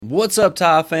What's up,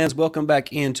 Tide fans? Welcome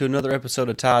back into another episode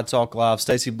of Tide Talk Live.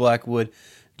 Stacy Blackwood,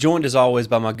 joined as always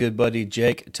by my good buddy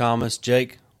Jake Thomas.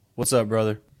 Jake, what's up,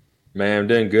 brother? Man, I'm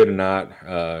doing good tonight.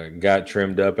 Got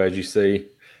trimmed up, as you see.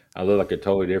 I look like a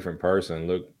totally different person.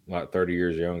 Look like 30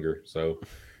 years younger. So,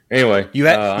 anyway, You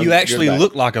I'm good actually back.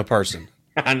 look like a person.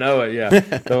 I know it,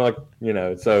 yeah. So,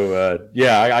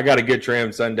 I got a good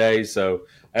trim Sunday. So,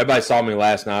 everybody saw me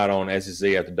last night on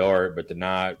SEC at the Dart, but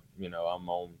tonight,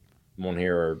 I'm on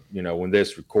here, when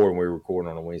we're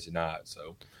recording on a Wednesday night.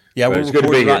 So, Yeah, but we're it's good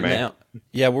to be recording here, right man. now.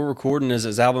 Yeah, we're recording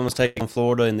as Alabama's taking on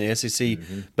Florida in the SEC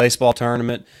hmm baseball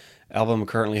tournament. Alabama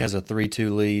currently has a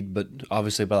 3-2 lead, but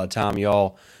obviously by the time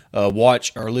y'all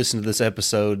watch or listen to this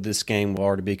episode, this game will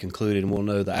already be concluded and we'll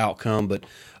know the outcome. But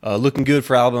looking good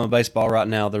for Alabama baseball right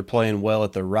now. They're playing well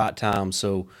at the right time,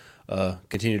 so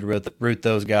continue to root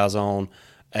those guys on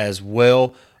as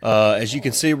well. As you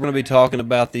can see, we're going to be talking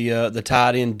about the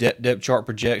tight end depth chart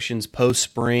projections post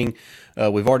spring.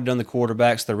 We've already done the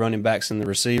quarterbacks, the running backs, and the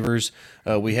receivers.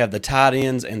 We have the tight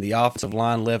ends and the offensive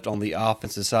line left on the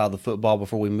offensive side of the football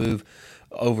before we move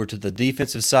over to the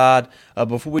defensive side.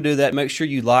 Before we do that, make sure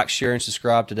you like, share, and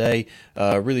subscribe today.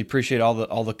 Really appreciate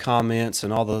all the comments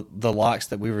and all the likes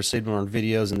that we've received on our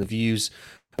videos and the views.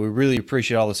 We really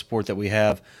appreciate all the support that we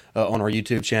have on our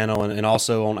YouTube channel and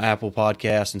also on Apple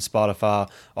Podcasts and Spotify,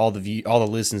 all the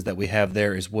listens that we have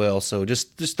there as well. So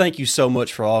just thank you so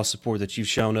much for all the support that you've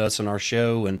shown us on our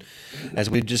show, and as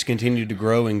we've just continued to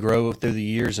grow and grow through the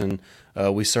years, and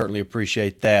we certainly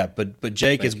appreciate that. But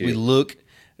Jake, Thank you.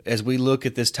 as we look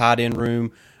at this tight end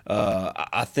room,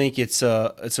 I think it's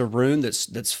a room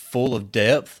that's full of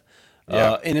depth.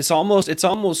 Yeah. And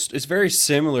it's very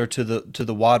similar to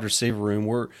the wide receiver room,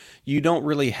 where you don't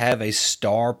really have a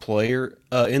star player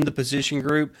in the position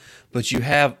group, but you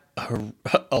have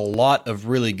a lot of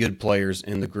really good players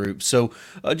in the group. So,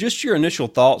 just your initial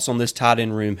thoughts on this tight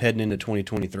end room heading into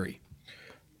 2023.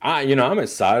 I'm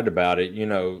excited about it.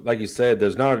 Like you said,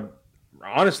 there's not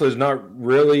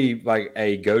really like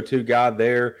a go-to guy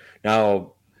there.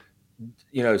 Now,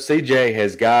 CJ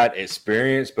has got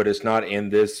experience, but it's not in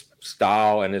this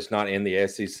style and it's not in the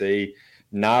SEC.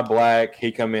 Not Black,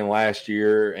 he come in last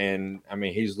year, and I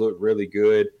mean he's looked really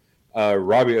good.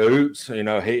 Robbie Oots,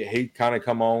 he kind of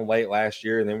come on late last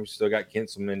year, and then we still got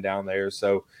Kinselman down there.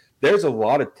 So there's a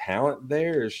lot of talent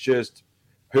there. It's just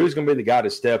who's going to be the guy to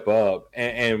step up.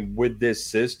 And with this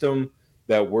system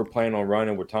that we're planning on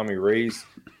running with Tommy Rees,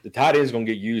 the tight end is going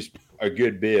to get used a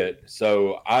good bit.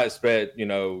 So I expect,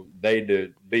 they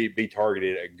to be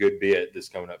targeted a good bit this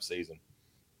coming up season.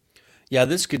 Yeah,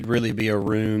 this could really be a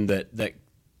room that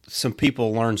some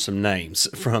people learn some names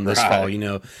from this fall.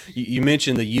 Right. You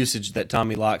mentioned the usage that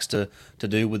Tommy likes to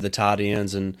do with the tight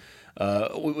ends, and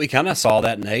we kind of saw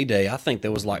that in A-Day. I think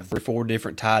there was like 3 or 4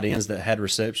 different tight ends that had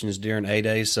receptions during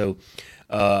A-Day. So,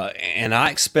 and I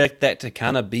expect that to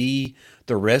kind of be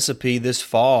the recipe this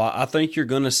fall. I think you're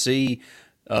going to see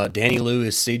Danny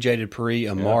Lewis, C.J. Dupree,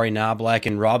 Yeah. Amari Niblack,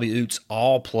 and Robbie Oots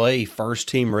all play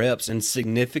first-team reps and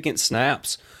significant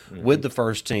snaps with hmm the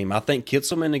first team. I think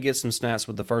Kitzelman to get some snaps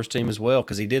with the first team as well,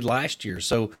 because he did last year.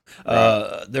 So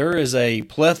Right. there is a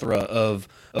plethora of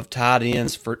tight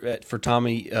ends for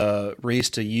Tommy Rees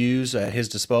to use at his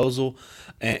disposal,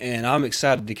 and I'm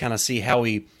excited to kind of see how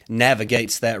he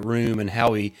navigates that room and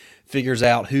how he figures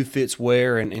out who fits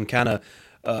where, and kind of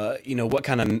what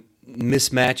kind of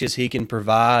mismatches he can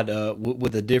provide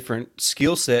with the different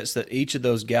skill sets that each of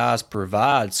those guys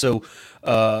provide. So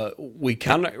we're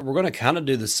going to kind of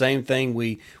do the same thing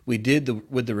we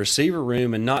did with the receiver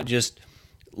room, and not just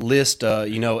list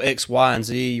X, Y, and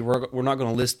Z. We're not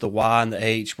going to list the Y and the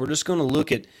H. We're just going to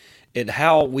look at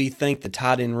how we think the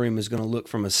tight end room is going to look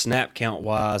from a snap count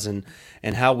wise, and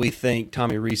how we think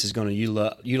Tommy Rees is going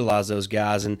to utilize those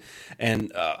guys.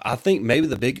 And I think maybe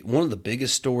one of the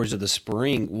biggest stories of the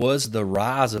spring was the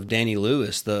rise of Danny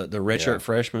Lewis, the Yeah. redshirt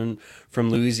freshman from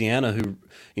Louisiana, who,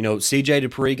 C.J.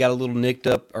 Dupree got a little nicked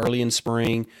up early in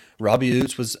spring. Robbie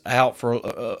Oots was out for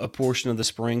a portion of the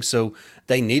spring, so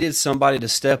they needed somebody to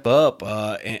step up,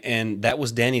 and that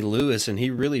was Danny Lewis, and he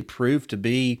really proved to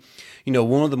be,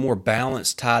 one of the more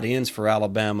balanced tight ends for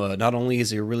Alabama. Not only is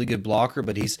he a really good blocker,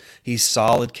 but he's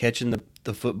solid catching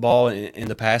the football in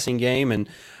the passing game, and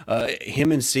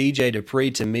him and C.J.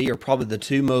 Dupree, to me, are probably the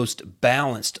 2 most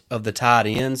balanced of the tight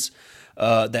ends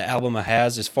that Alabama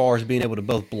has, as far as being able to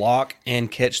both block and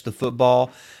catch the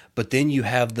football. But then you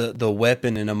have the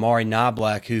weapon in Amari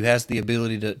Niblack, who has the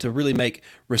ability to really make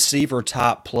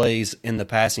receiver-type plays in the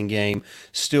passing game,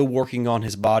 still working on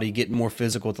his body, getting more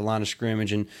physical at the line of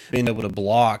scrimmage, and being able to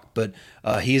block. But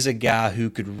he's a guy who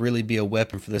could really be a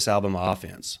weapon for this Alabama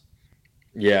offense.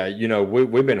 Yeah,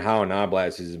 we've been high on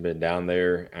Niblack since he's been down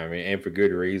there. I mean, and for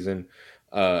good reason.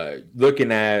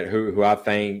 Looking at who I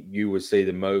think you would see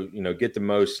the most, get the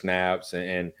most snaps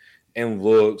and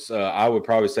looks, I would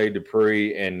probably say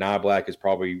Dupree and Niblack is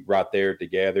probably right there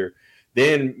together.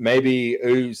 Then maybe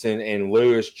Oots and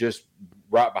Lewis just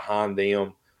right behind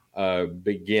them.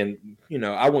 Begin,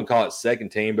 I wouldn't call it second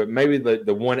team, but maybe the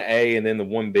 1A and then the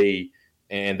 1B,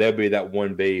 and there'll be that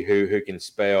 1B who can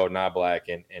spell Niblack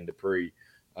and Dupree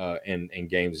in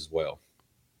games as well.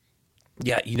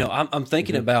 Yeah, I'm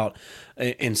thinking about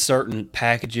in certain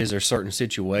packages or certain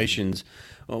situations.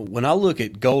 When I look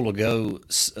at goal to go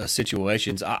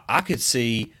situations, I could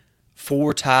see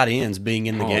four tight ends being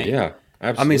in the game. Yeah, I mean,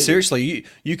 absolutely. seriously,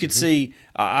 you could see.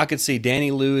 I could see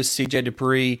Danny Lewis, C.J.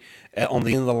 Dupree on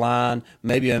the end of the line.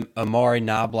 Maybe Amari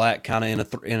Niblack kind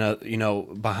of in a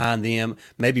behind them.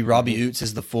 Maybe Robbie Oots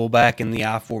is the fullback in the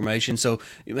I formation. So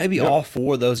maybe all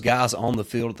four of those guys on the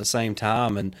field at the same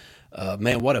time. And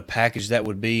man, what a package that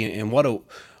would be, and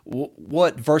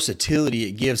what versatility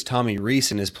it gives Tommy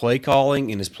Rees in his play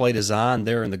calling and his play design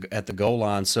there at the goal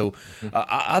line. So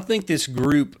I think this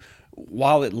group,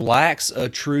 while it lacks a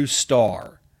true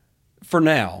star for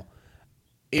now,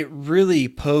 it really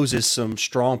poses some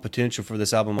strong potential for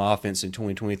this Alabama offense in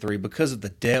 2023 because of the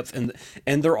depth,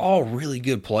 and they're all really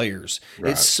good players.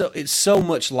 Right. It's so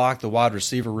much like the wide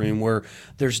receiver room where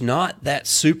there's not that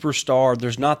superstar,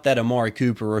 there's not that Amari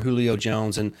Cooper or Julio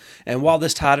Jones, and while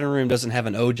this tight end room doesn't have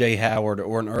an O.J. Howard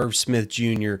or an Irv Smith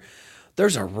Jr.,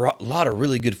 there's a lot of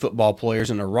really good football players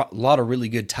and a lot of really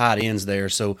good tight ends there.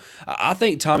 So I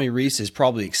think Tommy Rees is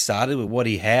probably excited with what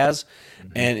he has,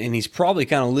 and he's probably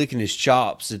kind of licking his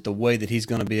chops at the way that he's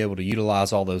going to be able to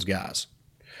utilize all those guys.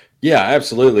 Yeah,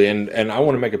 absolutely. And I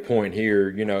want to make a point here.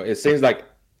 It seems like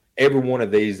every one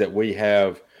of these that we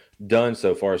have done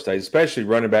so far, State, especially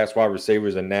running backs, wide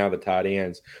receivers, and now the tight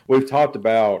ends, we've talked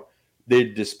about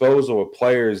the disposal of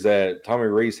players that Tommy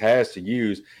Rees has to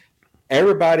use.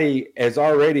 Everybody has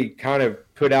already kind of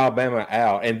put Alabama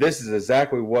out, and this is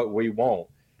exactly what we want.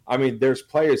 I mean, there's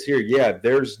players here. Yeah,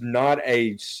 there's not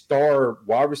a star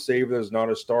wide receiver. There's not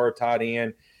a star tight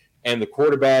end. And the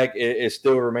quarterback, it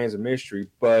still remains a mystery.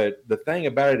 But the thing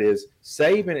about it is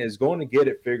Saban is going to get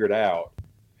it figured out.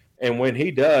 And when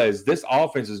he does, this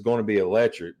offense is going to be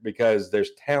electric because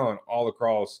there's talent all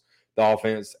across the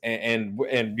offense. And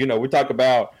we talk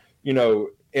about,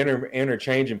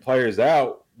 interchanging players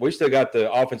out. We still got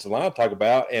the offensive line to talk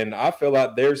about. And I feel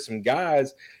like there's some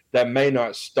guys that may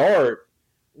not start,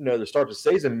 to start the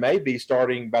season, may be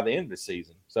starting by the end of the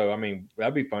season. So, I mean,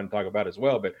 that'd be fun to talk about as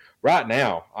well. But right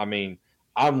now, I mean,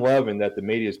 I'm loving that the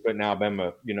media is putting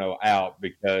Alabama, out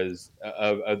because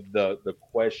of the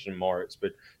question marks.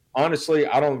 But honestly,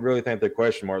 I don't really think they're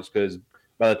question marks because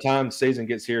by the time the season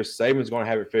gets here, Saban's going to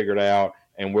have it figured out,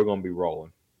 and we're going to be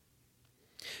rolling.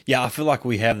 Yeah, I feel like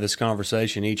we have this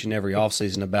conversation each and every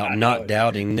offseason about not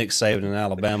doubting Nick Saban in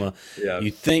Alabama. Yeah.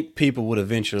 You think people would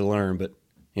eventually learn, but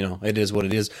it is what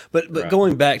it is. But Right.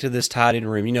 going back to this tight end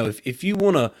room, if you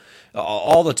want to,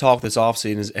 all the talk this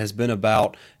offseason has been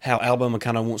about how Alabama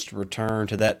kind of wants to return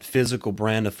to that physical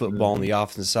brand of football on the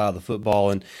offensive side of the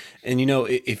football. And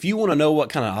if you want to know what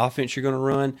kind of offense you're going to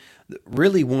run,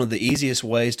 really one of the easiest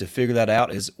ways to figure that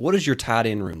out is what does your tight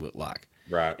end room look like?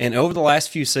 Right. And over the last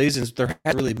few seasons, there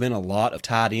hasn't really been a lot of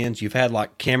tight ends. You've had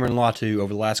like Cameron Latu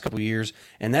over the last couple of years,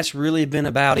 and that's really been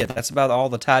about it. That's about all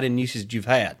the tight end usage you've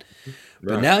had.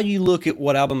 But now you look at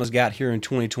what Alabama's got here in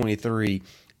 2023,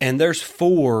 and there's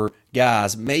four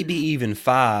guys, maybe even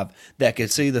five, that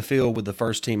could see the field with the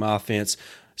first team offense.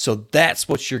 So that's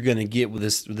what you're going to get with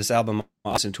this Alabama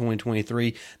offense in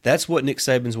 2023. That's what Nick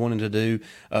Saban's wanting to do.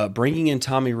 Bringing in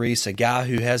Tommy Rees, a guy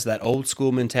who has that old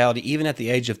school mentality, even at the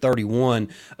age of 31,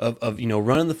 of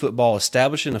running the football,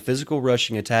 establishing a physical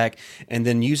rushing attack, and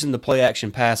then using the play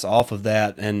action pass off of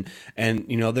that. And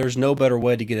there's no better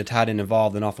way to get a tight end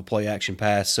involved than off a play action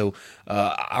pass. So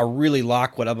I really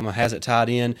like what Alabama has at tight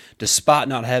end, despite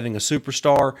not having a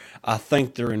superstar. I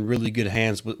think they're in really good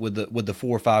hands with the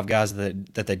 4 or 5 guys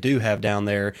that they do have down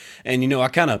there. And I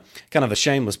kind of a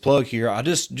shameless plug here. I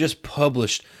just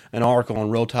published an article on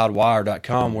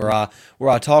RollTideWire.com where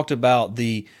I talked about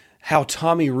how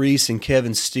Tommy Rees and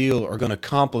Kevin Steele are going to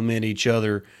complement each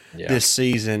other this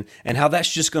season, and how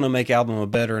that's just going to make Alabama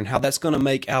better, and how that's going to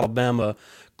make Alabama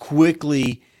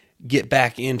quickly get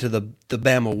back into the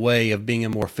Bama way of being a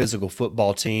more physical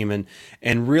football team.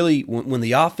 And really, when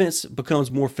the offense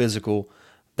becomes more physical,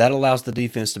 That allows the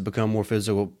defense to become more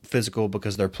physical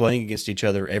because they're playing against each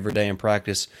other every day in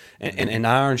practice. And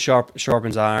iron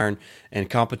sharpens iron, and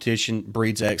competition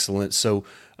breeds excellence. So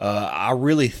I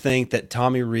really think that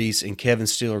Tommy Rees and Kevin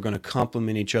Steele are going to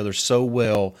complement each other so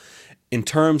well in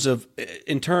terms of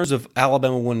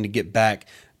Alabama wanting to get back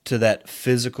to that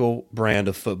physical brand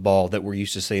of football that we're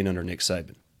used to seeing under Nick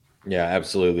Saban. Yeah,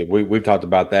 absolutely. We've talked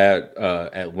about that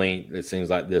at length. It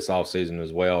seems like this offseason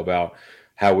as well, about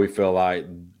how we feel like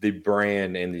the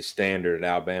brand and the standard at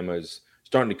Alabama is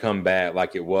starting to come back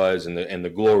like it was in the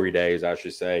glory days, I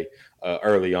should say,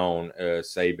 early on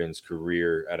Saban's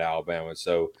career at Alabama.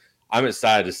 So I'm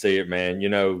excited to see it, man.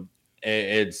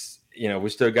 It's we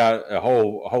still got a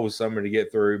whole summer to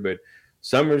get through, but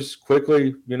summer's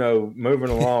quickly moving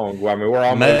along. Well, I mean, we're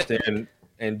almost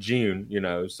in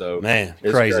June, so man,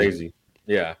 it's crazy.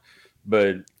 Yeah.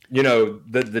 But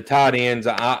the tight ends,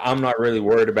 I'm not really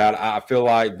worried about. I feel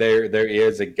like there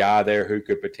is a guy there who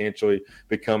could potentially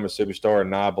become a superstar,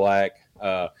 Nye Black.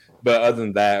 But other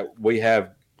than that, we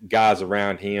have guys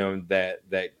around him that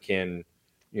can,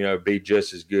 be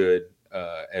just as good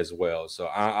as well. So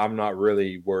I'm not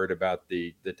really worried about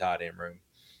the tight end room.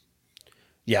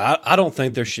 Yeah, I don't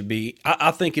think there should be.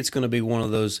 I think it's going to be one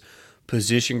of those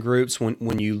position groups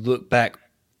when you look back,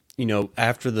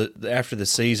 after the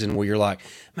season, where you're like,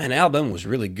 man, Alabama was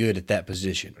really good at that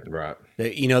position. Right.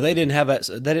 They didn't have a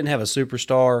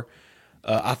superstar.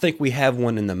 I think we have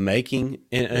one in the making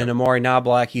in Amari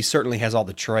Niblack. He certainly has all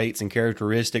the traits and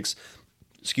characteristics,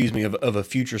 of a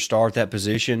future star at that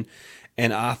position,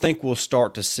 and I think we'll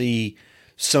start to see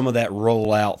some of that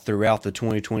roll out throughout the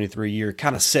 2023 year,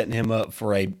 kind of setting him up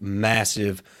for a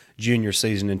massive junior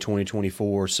season in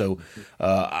 2024. So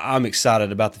I'm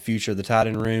excited about the future of the tight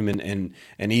end room, and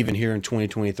even here in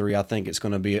 2023, I think it's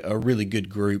going to be a really good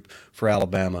group for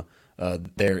Alabama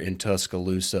there in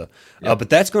Tuscaloosa. Yep. But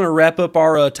that's going to wrap up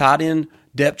our tight end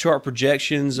depth chart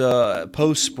projections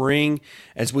post-spring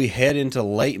as we head into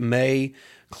late May,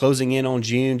 closing in on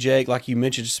June. Jake, like you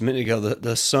mentioned just a minute ago,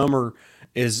 the summer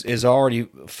is already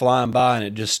flying by, and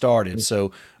it just started.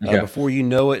 So before you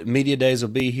know it, media days will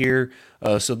be here.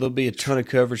 So there'll be a ton of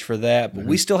coverage for that. But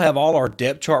we still have all our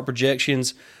depth chart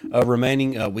projections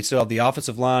remaining. We still have the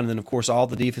offensive line, and then of course all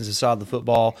the defensive side of the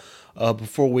football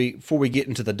before we get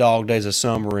into the dog days of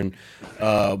summer. And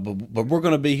but we're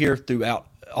going to be here throughout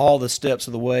all the steps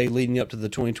of the way leading up to the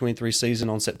 2023 season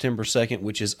on September 2nd,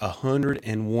 which is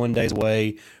 101 days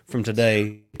away from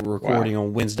today. We're recording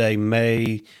on Wednesday,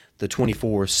 May the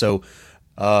 24th. So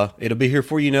it'll be here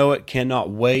before you know it.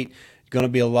 Cannot wait. Going to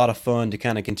be a lot of fun to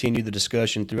kind of continue the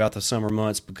discussion throughout the summer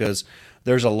months because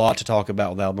there's a lot to talk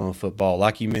about with Alabama football.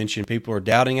 Like you mentioned, people are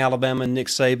doubting Alabama and Nick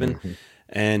Saban,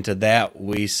 and to that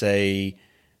we say,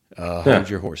 hold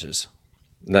your horses.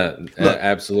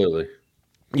 Absolutely.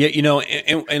 Yeah,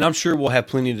 and I'm sure we'll have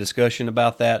plenty of discussion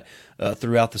about that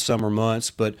throughout the summer months.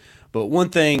 But one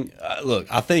thing, look,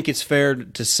 I think it's fair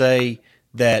to say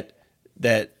that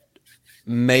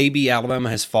maybe Alabama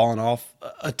has fallen off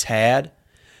a tad.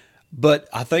 But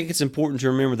I think it's important to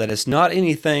remember that it's not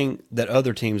anything that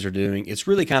other teams are doing. It's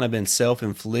really kind of been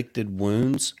self-inflicted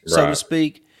wounds, so to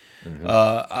speak. Mm-hmm.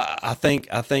 I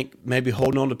think maybe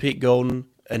holding on to Pete Golden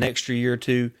an extra year or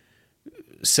two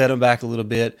set them back a little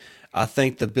bit. I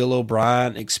think the Bill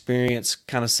O'Brien experience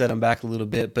kind of set them back a little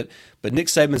bit. But Nick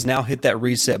Saban's now hit that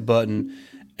reset button,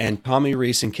 and Tommy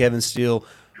Rees and Kevin Steele.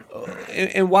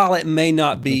 And while it may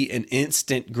not be an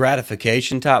instant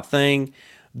gratification type thing,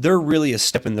 they're really a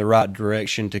step in the right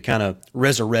direction to kind of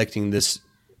resurrecting this.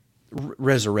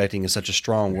 Resurrecting is such a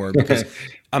strong word because,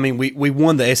 I mean, we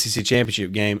won the SEC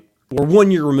championship game. We're 1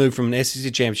 year removed from an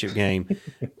SEC championship game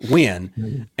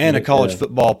win and a college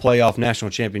football playoff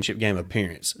national championship game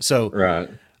appearance. So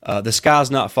the sky's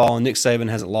not falling. Nick Saban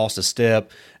hasn't lost a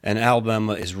step, and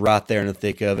Alabama is right there in the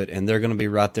thick of it, and they're going to be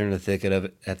right there in the thick of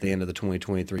it at the end of the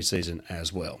 2023 season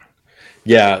as well.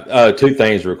 Yeah, two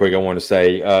things real quick I want to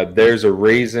say. There's a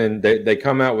reason they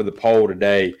come out with a poll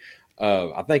today.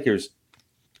 I think it was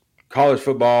college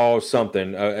football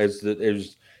something.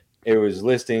 It was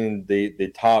listing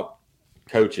the top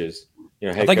coaches.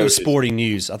 I think it was Sporting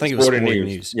News. I think it was Sporting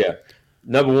News. Yeah,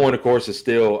 number one, of course, is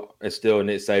still Nick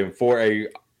Saban for a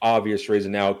obvious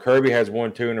reason. Now Kirby has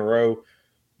won 2 in a row,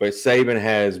 but Saban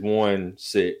has won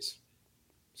 6.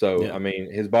 So, I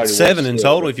mean, his body 7 in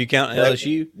total if you count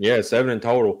LSU. Yeah, 7 in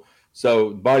total.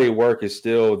 So, body of work is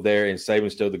still there, and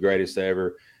Saban's still the greatest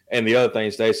ever. And the other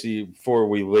thing, Stacey, before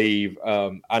we leave,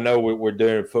 I know we're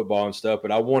doing football and stuff,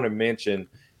 but I want to mention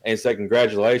and say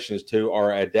congratulations to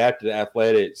our Adapted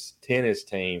Athletics tennis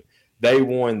team. They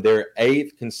won their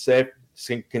 8th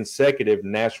consecutive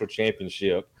national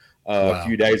championship a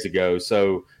few days ago.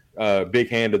 So big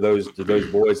hand to those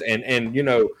boys. And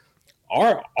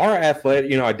our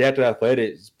athletic, adaptive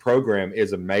athletics program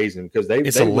is amazing because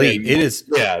it's elite. It is.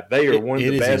 Yeah, they are one of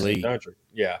the best in the country.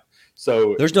 Yeah.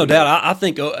 So there's no doubt. I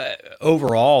think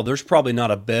overall, there's probably not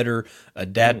a better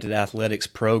adapted athletics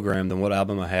program than what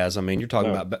Alabama has. I mean, you're talking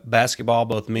about basketball,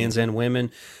 both men's and women.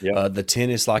 Yep. The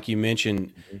tennis, like you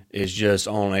mentioned, is just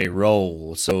on a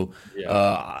roll. So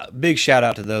big shout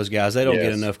out to those guys. They don't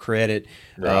get enough credit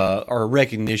or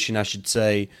recognition, I should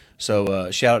say.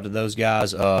 So shout out to those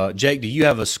guys. Jake, do you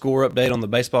have a score update on the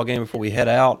baseball game before we head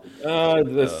out?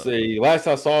 Let's see. Last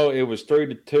I saw, it was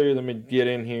 3-2. Let me get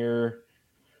in here.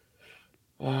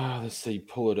 Let's see.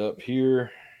 Pull it up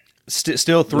here.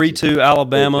 Still 3-2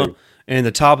 Alabama in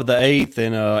the top of the 8th,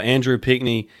 and Andrew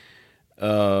Pinckney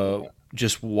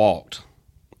just walked.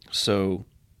 So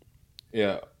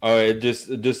yeah. It just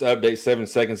update 7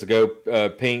 seconds ago.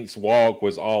 Pink's walk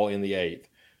was all in the 8th.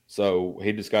 So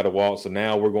he just got a walk. So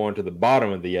now we're going to the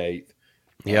bottom of the 8th.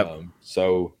 Yep.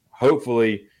 So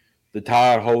hopefully the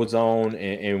Tide holds on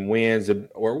and wins.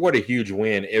 Or what a huge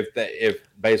win if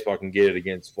baseball can get it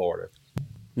against Florida.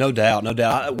 No doubt, no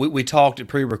doubt. We talked at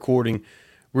pre-recording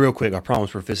real quick. I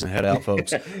promise we're fixing to head out,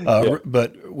 folks.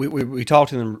 But we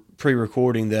talked in the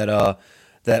pre-recording that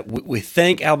we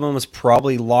think Alabama's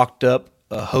probably locked up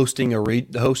hosting the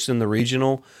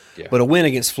regional, but a win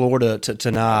against Florida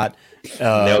tonight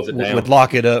would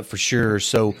lock it up for sure.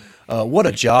 So what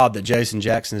a job that Jason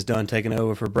Jackson has done taking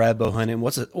over for Brad Bohannon.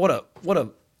 What a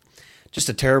just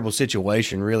a terrible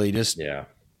situation, really.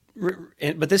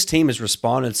 But this team has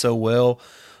responded so well.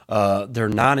 They're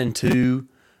 9-2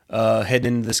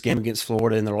 heading into this game against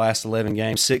Florida in their last 11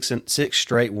 games, six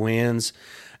straight wins,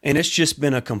 and it's just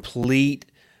been a complete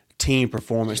team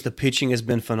performance. The pitching has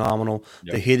been phenomenal.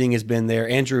 Yep. The hitting has been there.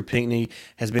 Andrew Pinckney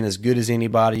has been as good as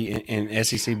anybody in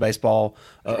SEC baseball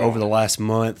over the last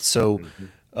month. So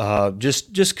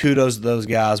just kudos to those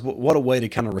guys. What a way to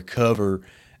kind of recover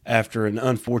after an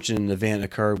unfortunate event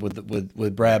occurred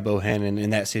with Brad Bohannon in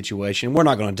that situation. We're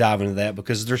not going to dive into that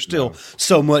because there's still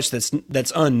so much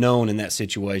that's unknown in that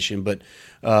situation. But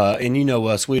and you know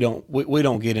us, we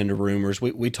don't get into rumors.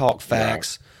 We talk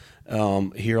facts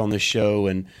here on this show,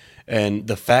 and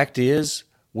the fact is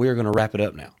we're going to wrap it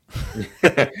up now.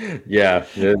 Yeah,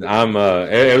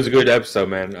 it was a good episode,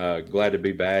 man. Glad to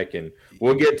be back, and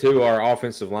we'll get to our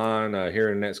offensive line here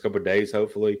in the next couple of days,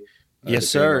 hopefully. Yes,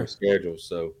 sir. Schedule,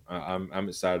 so I'm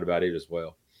excited about it as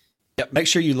well. Yep. Make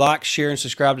sure you like, share, and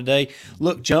subscribe today.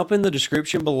 Look, jump in the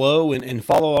description below and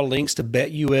follow our links to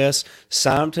BetUS.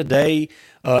 Sign up today,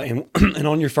 and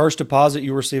on your first deposit,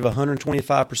 you'll receive a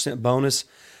 125% bonus.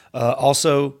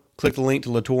 Also, click the link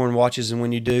to Latour Watches, and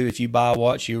when you do, if you buy a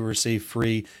watch, you'll receive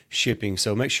free shipping.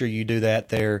 So make sure you do that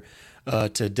there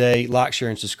today. Like, share,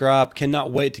 and subscribe.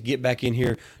 Cannot wait to get back in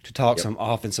here to talk some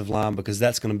offensive line because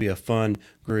that's going to be a fun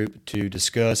group to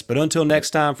discuss. But until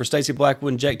next time, for Stacey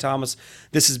Blackwood and Jake Thomas,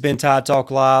 this has been Tide Talk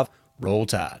Live. Roll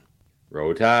Tide.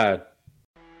 Roll Tide.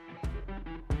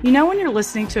 You know when you're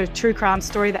listening to a true crime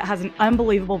story that has an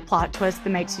unbelievable plot twist that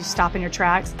makes you stop in your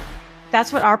tracks?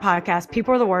 That's what our podcast,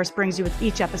 People Are the Worst, brings you with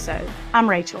each episode. I'm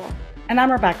Rachel. And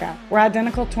I'm Rebecca. We're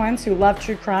identical twins who love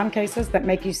true crime cases that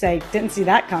make you say, didn't see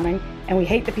that coming, and we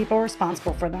hate the people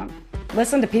responsible for them.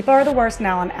 Listen to People Are the Worst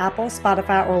now on Apple,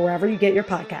 Spotify, or wherever you get your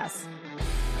podcasts.